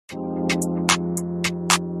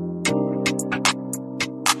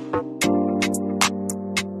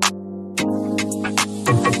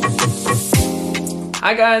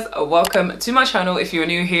Hi guys, welcome to my channel. If you're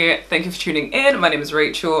new here, thank you for tuning in. My name is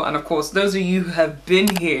Rachel, and of course those of you who have been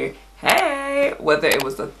here, hey, whether it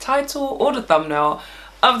was the title or the thumbnail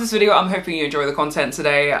of this video, I'm hoping you enjoy the content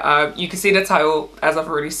today. You can see the title as I've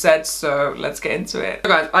already said, so let's get into it. So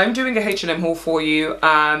guys, I'm doing a H&M haul for you,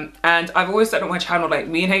 and I've always said on my channel, like,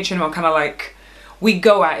 me and H&M are kind of like, we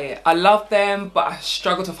go at it. I love them, but I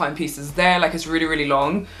struggle to find pieces there. Like, it's really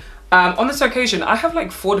long. On this occasion, I have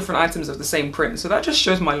like 4 different items of the same print, so that just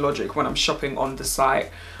shows my logic when I'm shopping on the site.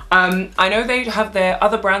 I know they have their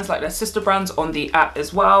other brands, like their sister brands, on the app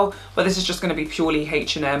as well, but this is just going to be purely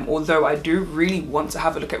H&M, although I do really want to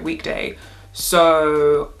have a look at Weekday,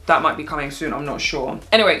 so that might be coming soon, I'm not sure.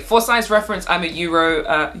 Anyway, for size reference, I'm a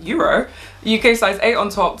UK size 8 on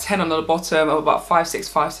top, 10 on the bottom, of about 5'6",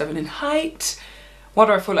 5'7" in height. Why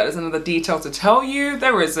do I feel like there's another detail to tell you?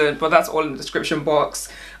 There isn't, but that's all in the description box.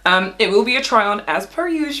 It will be a try on as per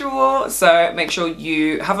usual, so make sure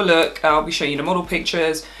you have a look. I'll be showing you the model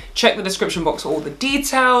pictures. Check the description box for all the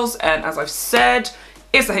details, and as I've said,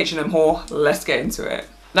 it's a H&M haul. Let's get into it.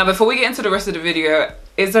 Now, before we get into the rest of the video,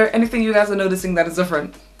 is there anything you guys are noticing that is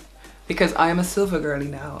different? Because I am a silver girly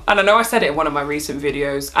now. And I know I said it in one of my recent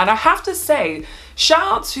videos, and I have to say, shout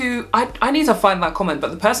out to, I need to find that comment,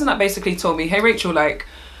 but the person that basically told me, hey Rachel, like,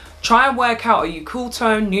 try and work out, are you cool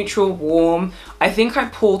tone, neutral, warm? I think I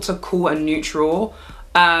pulled to cool and neutral.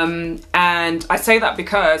 And I say that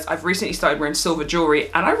because I've recently started wearing silver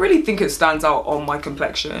jewelry, and I really think it stands out on my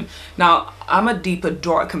complexion. Now, I'm a deeper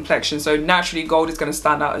dark complexion, so naturally gold is going to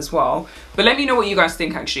stand out as well. But let me know what you guys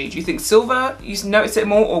think actually. Do you think silver, you notice it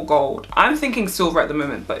more, or gold? I'm thinking silver at the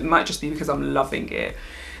moment, but it might just be because I'm loving it.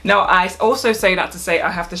 Now, I also say that to say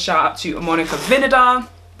I have to shout out to Monica Vinada,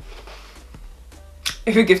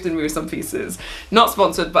 who gifted me with some pieces. Not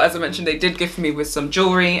sponsored, but as I mentioned, they did gift me with some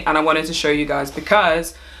jewelry, and I wanted to show you guys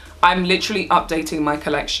because I'm literally updating my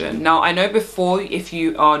collection. Now, I know before, if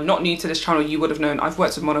you are not new to this channel, you would have known I've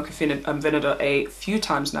worked with Monica Vinada a few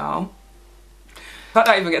times now. The fact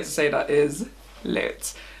that I even get to say that is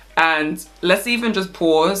lit. And let's even just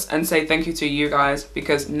pause and say thank you to you guys,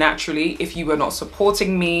 because naturally, if you were not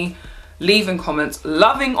supporting me, leaving comments,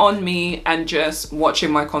 loving on me, and just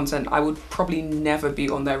watching my content, I would probably never be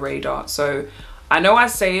on their radar. So I know I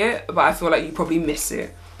say it, but I feel like you probably miss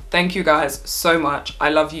it. Thank you guys so much. I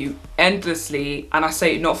love you endlessly, and I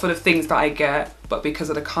say it not for the things that I get, but because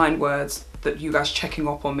of the kind words that you guys checking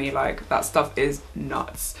up on me. Like, that stuff is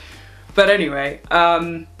nuts. But anyway,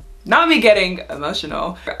 now me getting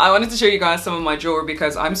emotional. I wanted to show you guys some of my jewelry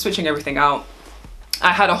because I'm switching everything out.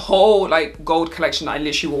 I had a whole like gold collection that I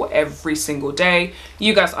literally wore every single day.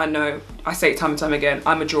 You guys, I know, I say it time and time again,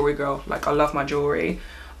 I'm a jewelry girl. Like, I love my jewelry.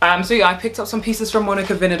 So yeah, I picked up some pieces from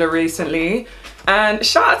Monica Vinada recently, and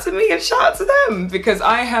shout out to me and shout out to them, because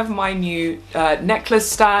I have my new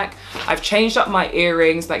necklace stack. I've changed up my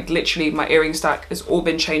earrings, like literally my earring stack has all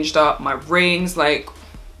been changed up. My rings, like,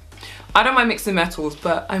 I don't mind mixing metals,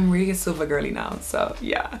 but I'm really a silver girly now, so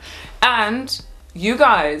yeah. And you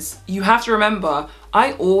guys, you have to remember,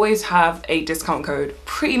 I always have a discount code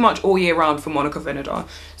pretty much all year round for Monica Vinada.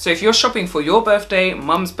 So if you're shopping for your birthday,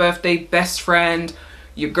 mum's birthday, best friend,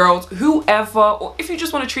 your girls, whoever, or if you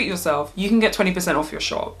just want to treat yourself, you can get 20% off your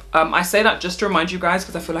shop. I say that just to remind you guys,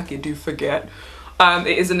 because I feel like you do forget.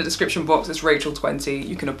 It is in the description box, it's Racheal20,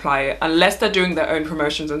 you can apply it, unless they're doing their own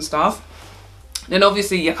promotions and stuff. Then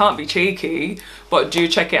obviously you can't be cheeky, but do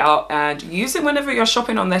check it out and use it whenever you're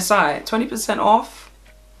shopping on their site. 20% off,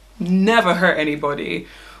 never hurt anybody.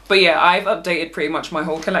 But yeah, I've updated pretty much my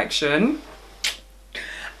whole collection,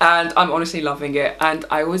 and I'm honestly loving it. And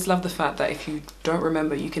I always love the fact that if you don't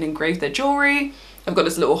remember, you can engrave their jewelry. I've got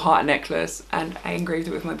this little heart necklace, and I engraved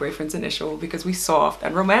it with my boyfriend's initial because we soft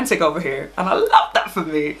and romantic over here, and I love that for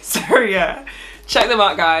me. So yeah, check them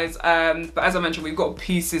out guys. But as I mentioned, we've got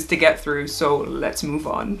pieces to get through, so let's move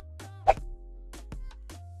on.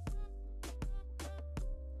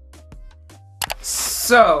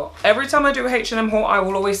 So every time I do a H&M haul, I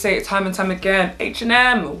will always say it time and time again,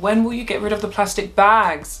 H&M, when will you get rid of the plastic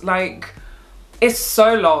bags? Like, it's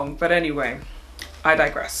so long. But anyway, I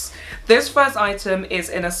digress. This first item is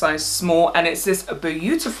in a size small, and it's this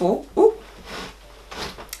beautiful, ooh,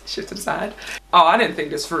 shift to the side. Oh, I didn't think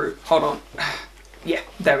this through, hold on. Yeah,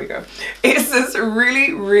 there we go. It's this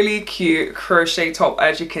really cute crochet top,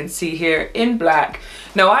 as you can see here, in black.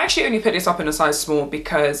 Now, I actually only picked this up in a size small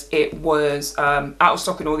because it was out of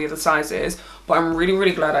stock in all the other sizes, but I'm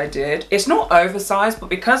really glad I did. It's not oversized, but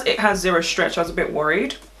because it has zero stretch, I was a bit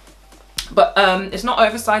worried. But it's not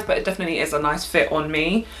oversized, but it definitely is a nice fit on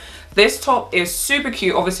me. This top is super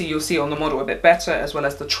cute. Obviously, you'll see it on the model a bit better, as well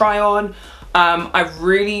as the try on. I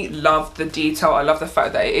really love the detail. I love the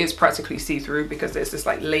fact that it is practically see-through because there's this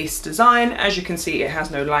like lace design. As you can see, it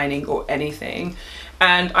has no lining or anything.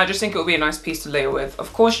 And I just think it will be a nice piece to layer with.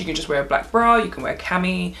 Of course, you can just wear a black bra, you can wear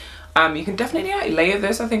cami. You can definitely like layer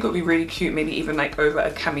this. I think it would be really cute, maybe even like over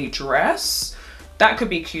a cami dress. That could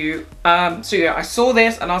be cute. So yeah, I saw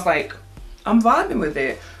this and I was like, I'm vibing with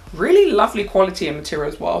it. Really lovely quality and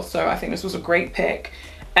material as well. So I think this was a great pick.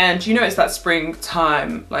 And you know, it's that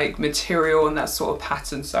springtime like material and that sort of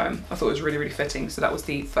pattern, so I thought it was really, really fitting. So that was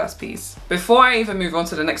the first piece. Before I even move on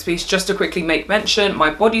to the next piece, just to quickly make mention, my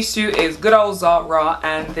bodysuit is good old Zara,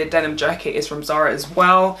 and the denim jacket is from Zara as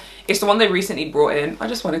well. It's the one they recently brought in. I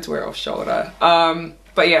just wanted to wear it off shoulder.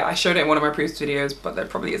 But yeah, I showed it in one of my previous videos, but there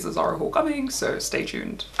probably is a Zara haul coming, so stay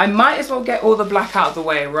tuned. I might as well get all the black out of the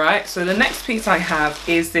way, right? So the next piece I have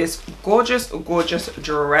is this gorgeous, gorgeous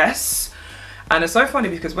dress. And it's so funny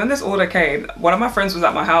because when this order came, one of my friends was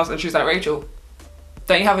at my house and she was like, Rachel,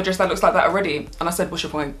 don't you have a dress that looks like that already? And I said, what's your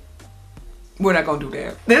point? We're not gonna do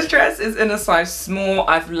that. This dress is in a size small.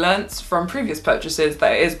 I've learnt from previous purchases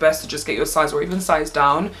that it is best to just get your size or even size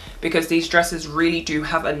down because these dresses really do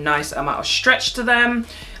have a nice amount of stretch to them.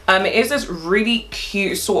 It is this really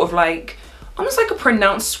cute sort of like, almost like a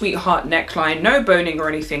pronounced sweetheart neckline, no boning or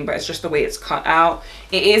anything, but it's just the way it's cut out.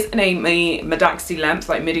 It is in a midi length,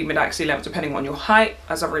 like midi madaxi length, depending on your height.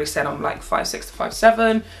 As I've already said, I'm like 5'6" to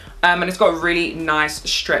 5'7", and it's got a really nice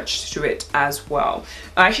stretch to it as well.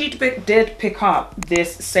 I actually did pick up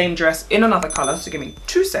this same dress in another color, so give me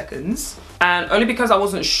 2 seconds. And only because I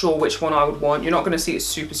wasn't sure which one I would want. You're not going to see it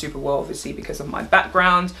super, super well, obviously, because of my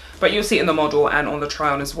background, but you'll see it in the model and on the try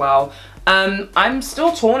on as well. I'm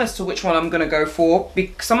still torn as to which one I'm going to go for.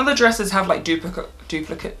 Some of the dresses have like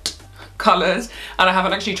duplicate colors, and I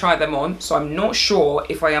haven't actually tried them on, so I'm not sure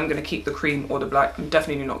if I am going to keep the cream or the black. I'm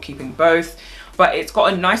definitely not keeping both, but it's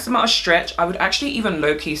got a nice amount of stretch. I would actually even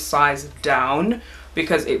low-key size down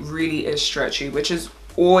because it really is stretchy, which is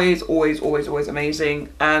always amazing.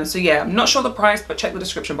 And so yeah, I'm not sure the price, but check the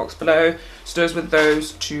description box below. So those with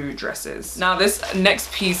those two dresses. Now this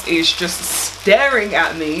next piece is just staring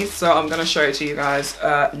at me, so I'm gonna show it to you guys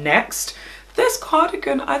next. This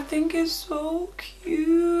cardigan I think is so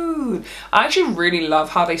cute. I actually really love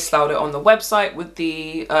how they styled it on the website with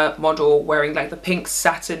the model wearing like the pink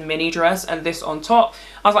satin mini dress and this on top.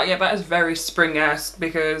 I was like, yeah, that is very spring-esque,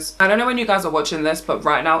 because I don't know when you guys are watching this, but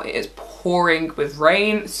right now it is pouring with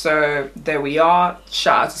rain, so there we are.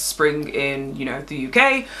 Shout out to spring in, you know, the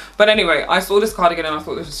UK. But anyway, I saw this cardigan and I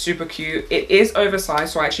thought this was super cute. It is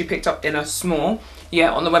oversized, so I actually picked up in a small.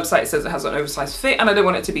 Yeah, on the website it says it has an oversized fit, and I don't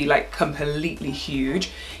want it to be like completely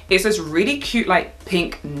huge. It's this really cute like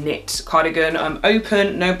pink knit cardigan,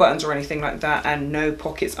 open, no buttons or anything like that, and no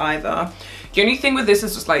pockets either. The only thing with this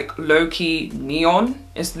is just like low-key neon.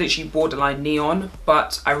 It's literally borderline neon,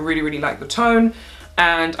 but I really like the tone.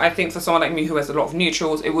 And I think for someone like me who has a lot of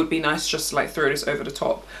neutrals, it would be nice just to like throw this over the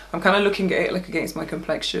top. I'm kind of looking at it like against my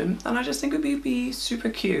complexion, and I just think it would be super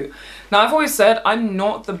cute. Now, I've always said I'm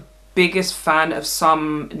not the biggest fan of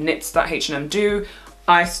some knits that H&M do.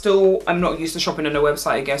 I'm not used to shopping on a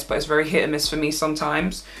website, I guess, but it's very hit and miss for me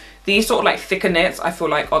sometimes. These sort of like thicker knits, I feel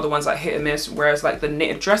like, are the ones that hit and miss, whereas like the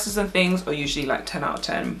knitted dresses and things are usually like 10 out of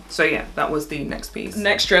 10. So yeah, that was the next piece.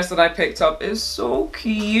 Next dress that I picked up is so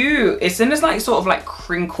cute. It's in this like sort of like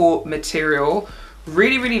crinkle material.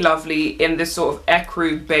 Really lovely, in this sort of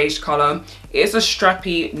ecru beige color. It's a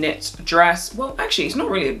strappy knit dress. Well, actually, it's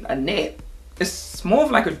not really a knit. It's more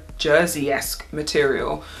of like a jersey-esque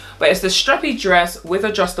material, but it's the strappy dress with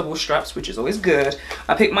adjustable straps, which is always good.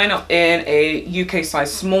 I picked mine up in a UK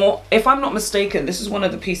size small. If I'm not mistaken, this is one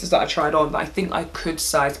of the pieces that I tried on that I think I could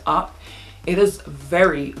size up. It is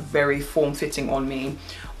very form-fitting on me.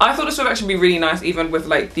 I thought this would actually be really nice even with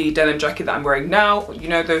like the denim jacket that I'm wearing now. You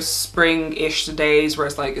know, those spring-ish days where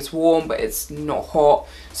it's like it's warm but it's not hot,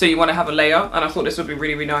 so you want to have a layer, and I thought this would be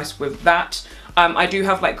really nice with that. I do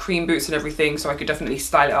have like cream boots and everything, so I could definitely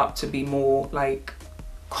style it up to be more like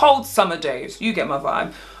cold summer days. You get my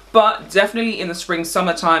vibe. But definitely in the spring,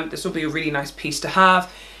 summertime, this will be a really nice piece to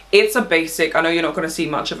have. It's a basic. I know you're not going to see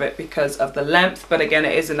much of it because of the length, but again,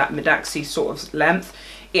 it is in that midaxi sort of length.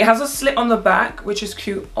 It has a slit on the back, which is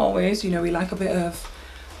cute always. You know, we like a bit of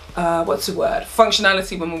what's the word,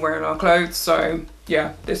 functionality when we're wearing our clothes. So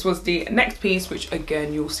yeah, this was the next piece, which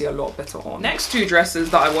again you'll see a lot better on. Next two dresses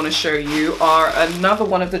that I want to show you are another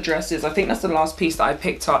one of the dresses. I think that's the last piece that I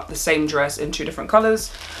picked up, the same dress in two different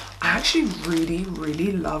colors. I actually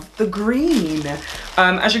really love the green.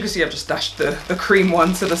 As you can see, I've just dashed the cream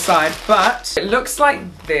one to the side, but it looks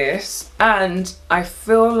like this, and I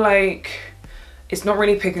feel like it's not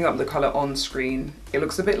really picking up the color on screen. It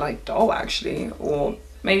looks a bit like dull actually, or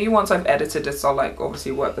maybe once I've edited this I'll like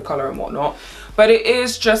obviously work the color and whatnot. But it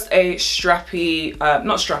is just a strappy,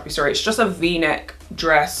 not strappy, sorry, it's just a v-neck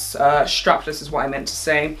dress. Strapless is what I meant to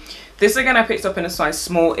say. This again I picked up in a size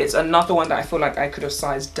small. It's another one that I feel like I could have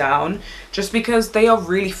sized down just because they are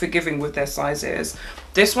really forgiving with their sizes.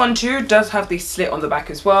 This one too does have the slit on the back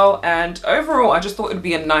as well, and overall I just thought it'd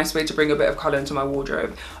be a nice way to bring a bit of colour into my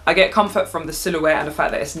wardrobe. I get comfort from the silhouette and the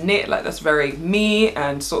fact that it's knit, like that's very me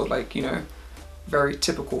and sort of like, you know, very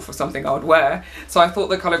typical for something I would wear. So I thought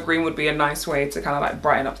the colour green would be a nice way to kind of like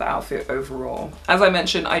brighten up the outfit overall. As I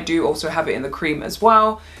mentioned, I do also have it in the cream as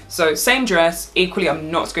well. So same dress, equally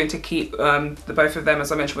I'm not going to keep the both of them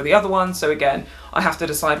as I mentioned with the other one. So again, I have to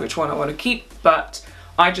decide which one I want to keep, but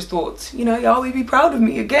I just thought, you know, y'all would be proud of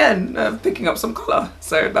me again, picking up some colour.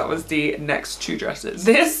 So that was the next two dresses.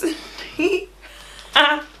 This,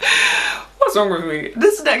 what's wrong with me?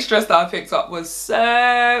 This next dress that I picked up was so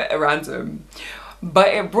random, but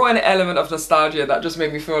it brought an element of nostalgia that just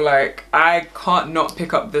made me feel like I can't not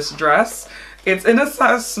pick up this dress. It's in a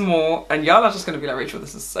size small, and y'all are just gonna be like, Rachel,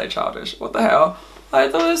 this is so childish. What the hell? I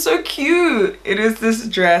thought it was so cute. It is this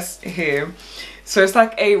dress here. So it's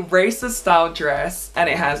like a racer style dress, and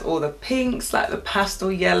it has all the pinks, like the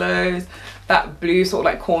pastel yellows, that blue, sort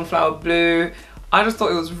of like cornflower blue. I just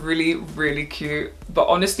thought it was really, really cute. But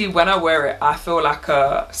honestly, when I wear it, I feel like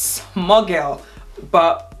a smug girl.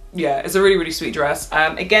 But yeah, it's a really, really sweet dress.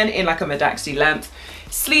 Again, in like a Medaxi length.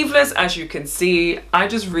 Sleeveless, as you can see. I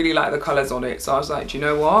just really like the colors on it. So I was like, do you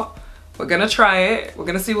know what? We're gonna try it. We're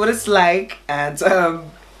gonna see what it's like. And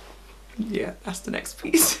yeah, that's the next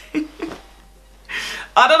piece.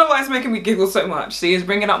 I don't know why it's making me giggle so much. See, it's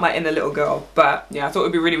bringing up my inner little girl. But yeah, I thought it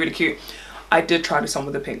would be really, really cute. I did try this on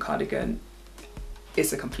with the pink cardigan.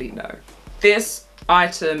 It's a complete no. This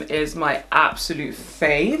item is my absolute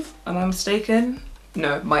fave. Am I mistaken?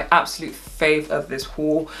 No, my absolute fave of this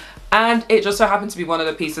haul. And it just so happened to be one of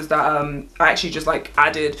the pieces that I actually just like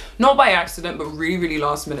added, not by accident, but really, really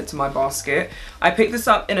last minute to my basket. I picked this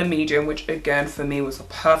up in a medium, which again, for me was a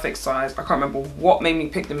perfect size. I can't remember what made me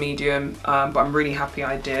pick the medium, but I'm really happy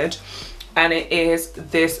I did. And it is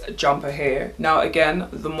this jumper here. Now again,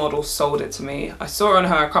 the model sold it to me. I saw it on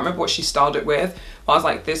her, I can't remember what she styled it with, but I was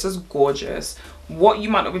like, this is gorgeous. What you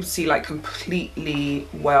might not be able to see like completely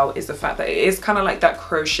well is the fact that it is kind of like that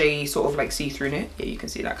crochet sort of like see-through knit. Yeah, you can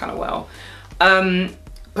see that kind of well.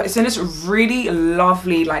 But it's in this really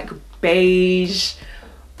lovely like beige,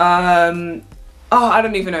 oh, I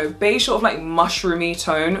don't even know, beige sort of like mushroomy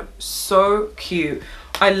tone. So cute.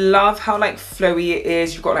 I love how like flowy it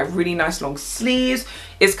is. You've got like really nice long sleeves.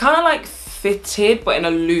 It's kind of like fitted but in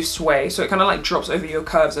a loose way, so it kind of like drops over your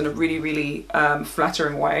curves in a really, really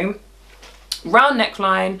flattering way. Round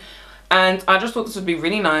neckline, and I just thought this would be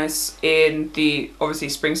really nice in the obviously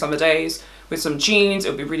spring summer days with some jeans. It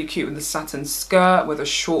would be really cute with the satin skirt, whether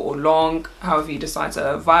short or long, however you decide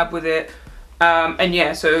to vibe with it. And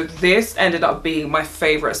yeah, so this ended up being my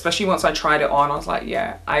favorite, especially once I tried it on. I was like,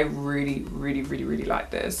 yeah, I really, really, really, really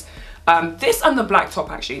like this. This and the black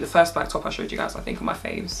top, actually, the first black top I showed you guys, I think, are my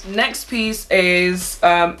faves. Next piece is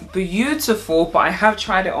beautiful, but I have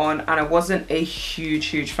tried it on and I wasn't a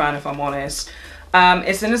huge fan, if I'm honest.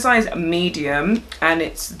 It's in a size medium, and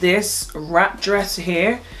it's this wrap dress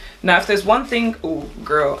here. Now, if there's one thing, oh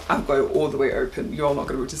girl, I've got it all the way open. You're not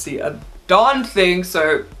gonna be able to see a darn thing,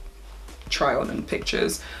 so try on in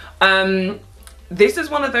pictures. This is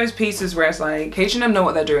one of those pieces where it's like H&M know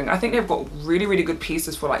what they're doing. I think they've got really, really good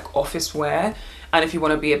pieces for like office wear, and if you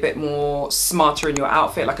want to be a bit more smarter in your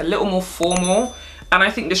outfit, like a little more formal. And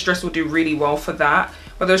I think this dress will do really well for that.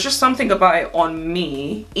 But there's just something about it on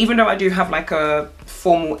me, even though I do have like a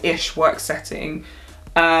formal-ish work setting,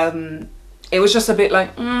 it was just a bit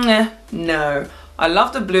like, no. I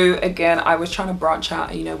love the blue. Again, I was trying to branch out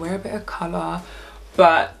and, you know, wear a bit of color.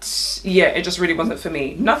 But yeah, it just really wasn't for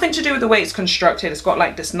me. Nothing to do with the way it's constructed. It's got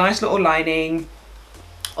like this nice little lining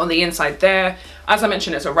on the inside there. As I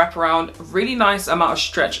mentioned, it's a wraparound, really nice amount of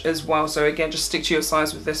stretch as well. So again, just stick to your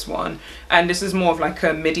size with this one. And this is more of like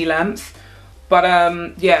a midi length. But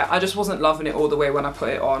yeah, I just wasn't loving it all the way when I put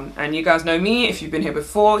it on. And you guys know me, if you've been here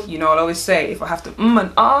before, you know I'll always say, if I have to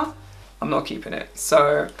and I'm not keeping it.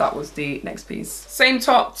 So that was the next piece. Same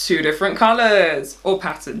top, two different colors, or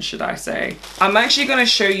patterns should I say. I'm actually gonna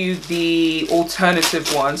show you the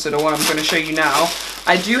alternative one, so the one I'm gonna show you now.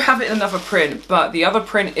 I do have it in another print, but the other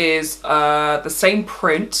print is the same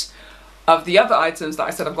print of the other items that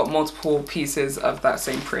I said I've got multiple pieces of that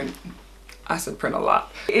same print. I said print a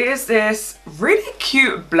lot. It is this really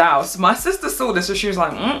cute blouse. My sister saw this and she was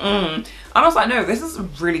like, and I was like, no, this is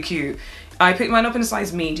really cute. I picked mine up in a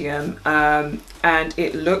size medium, and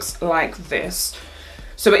it looks like this.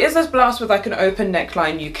 So it is this blouse with like an open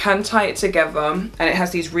neckline. You can tie it together, and it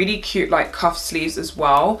has these really cute like cuff sleeves as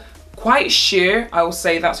well. Quite sheer, I will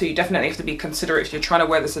say that, so you definitely have to be considerate if you're trying to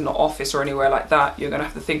wear this in the office or anywhere like that. You're gonna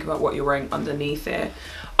have to think about what you're wearing underneath it.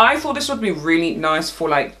 I thought this would be really nice for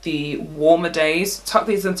like the warmer days. Tuck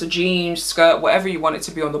these into jeans, skirt, whatever you want it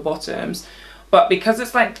to be on the bottoms. But because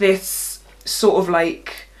it's like this sort of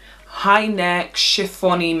like high neck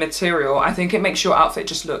chiffon-y material, I think it makes your outfit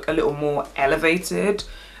just look a little more elevated.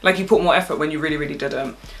 Like you put more effort when you really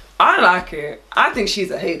didn't. I like it. I think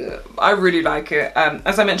she's a hater. I really like it.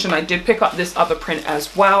 As I mentioned, I did pick up this other print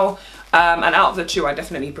as well. And out of the two, I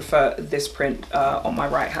definitely prefer this print on my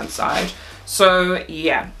right hand side. So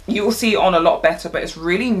yeah, you will see it on a lot better, but it's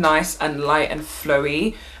really nice and light and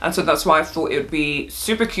flowy. And so that's why I thought it would be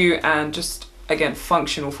super cute and just, again,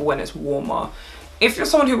 functional for when it's warmer. If you're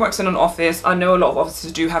someone who works in an office, I know a lot of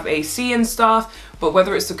offices do have AC and stuff, but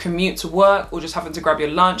whether it's the commute to work or just having to grab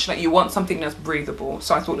your lunch, like you want something that's breathable.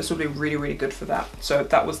 So I thought this would be really good for that. So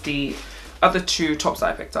that was the other two tops that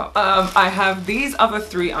I picked up. I have these other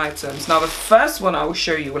three items. Now the first one I will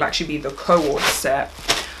show you will actually be the co-ord set.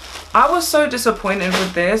 I was so disappointed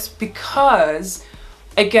with this because,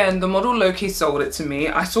 again, the model low-key sold it to me.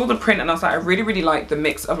 I saw the print and I was like, I really like the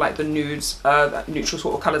mix of like the nudes, that neutral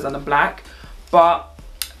sort of colors and the black, but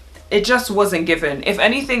it just wasn't given. If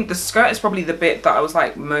anything, the skirt is probably the bit that I was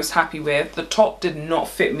like most happy with. The top did not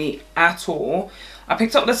fit me at all. I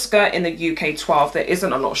picked up the skirt in the UK 12. There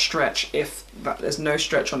isn't a lot of stretch, if that, there's no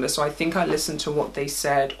stretch on this. So I think I listened to what they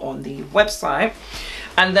said on the website.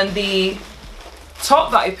 And then the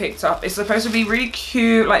top that I picked up is supposed to be really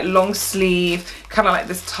cute, like long sleeve, kind of like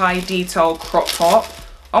this tie detail crop top.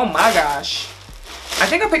 Oh my gosh. I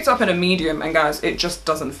think I picked up in a medium, and guys, it just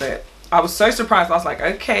doesn't fit. I was so surprised. I was like,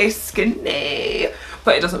 okay, skinny,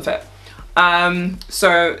 but it doesn't fit.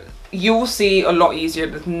 So you'll see a lot easier.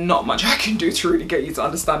 There's not much I can do to really get you to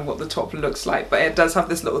understand what the top looks like, but it does have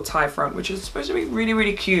this little tie front, which is supposed to be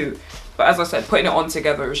really cute. But as I said, putting it on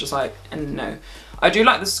together, it was just like, no. I do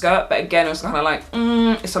like the skirt, but again, it was kind of like,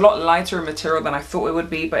 it's a lot lighter in material than I thought it would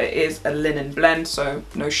be, but it is a linen blend, so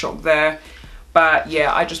no shock there. But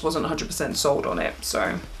yeah, I just wasn't 100% sold on it.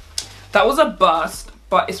 So that was a bust.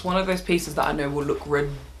 But it's one of those pieces that I know will look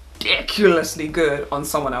ridiculously good on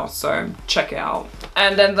someone else, so check it out.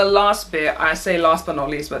 And then the last bit, I say last but not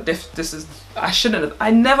least, but this is,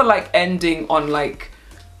 I never like ending on like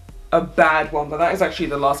a bad one, but that is actually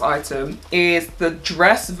the last item, is the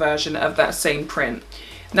dress version of that same print.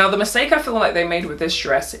 Now the mistake I feel like they made with this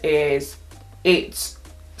dress is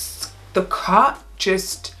the cut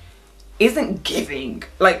just isn't giving.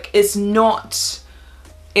 Like it's not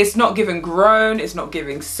giving grown, it's not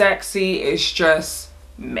giving sexy, it's just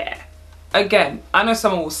meh. Again, I know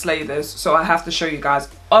someone will slay this, so I have to show you guys,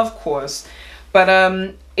 of course. But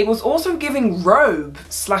it was also giving robe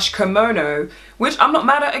 / kimono, which I'm not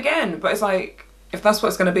mad at again, but it's like, if that's what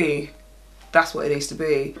it's gonna be, that's what it needs to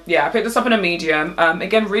be. Yeah, I picked this up in a medium.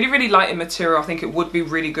 Again, really light in material. I think it would be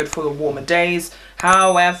really good for the warmer days.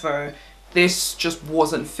 However, this just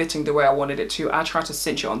wasn't fitting the way I wanted it to. I tried to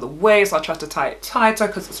cinch it on the waist, I tried to tie it tighter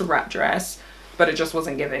because it's a wrap dress, but it just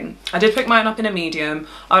wasn't giving. I did pick mine up in a medium.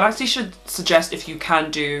 I would actually suggest, if you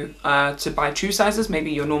can do, to buy two sizes, maybe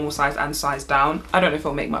your normal size and size down. I don't know if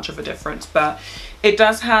it'll make much of a difference, but it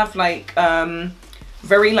does have like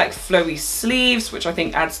very like flowy sleeves, which I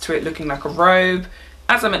think adds to it looking like a robe.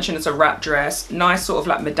 As I mentioned, it's a wrap dress, nice sort of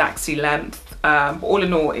like Medaxi length, but all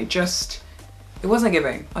in all, it wasn't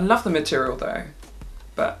giving. I love the material though,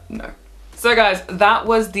 but no. So guys, that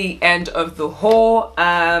was the end of the haul.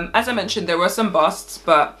 As I mentioned, there were some busts,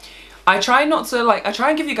 but I try not to I try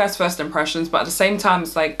and give you guys first impressions, but at the same time,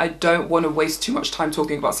 it's like, I don't want to waste too much time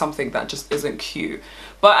talking about something that just isn't cute.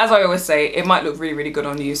 But as I always say, it might look really good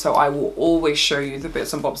on you, so I will always show you the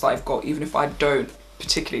bits and bobs that I've got, even if I don't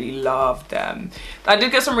particularly love them. I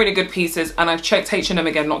did get some really good pieces, and I've checked H&M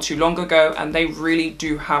again not too long ago, and they really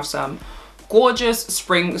do have some gorgeous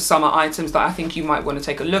spring summer items that I think you might want to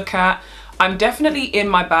take a look at. I'm definitely in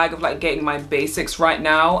my bag of like getting my basics right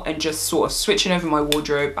now and just sort of switching over my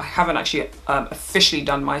wardrobe. I haven't actually officially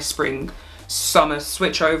done my spring summer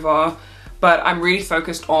switch over, but I'm really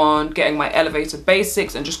focused on getting my elevated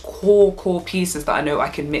basics and just core pieces that I know I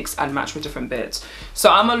can mix and match with different bits.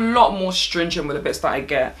 So I'm a lot more stringent with the bits that I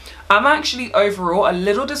get. I'm actually overall a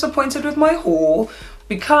little disappointed with my haul,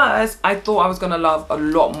 because I thought I was gonna love a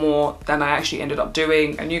lot more than I actually ended up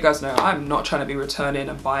doing. And you guys know I'm not trying to be returning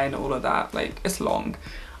and buying all of that, like it's long.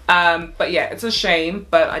 But yeah, it's a shame,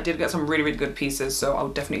 but I did get some really, really good pieces. So I'll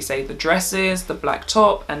definitely say the dresses, the black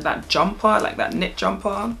top, and that jumper, like that knit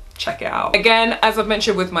jumper. Check it out. Again, as I've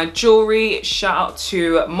mentioned with my jewelry, shout out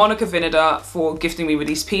to Monica Vinada for gifting me with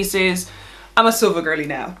these pieces. I'm a silver girly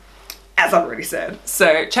now, as I've already said.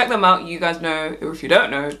 So check them out. You guys know, or if you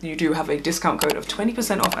don't know, you do have a discount code of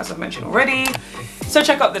 20% off, as I've mentioned already. So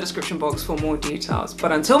check out the description box for more details.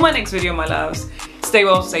 But until my next video, my loves, stay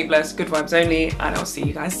well, stay blessed, good vibes only, and I'll see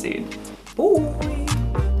you guys soon. Bye.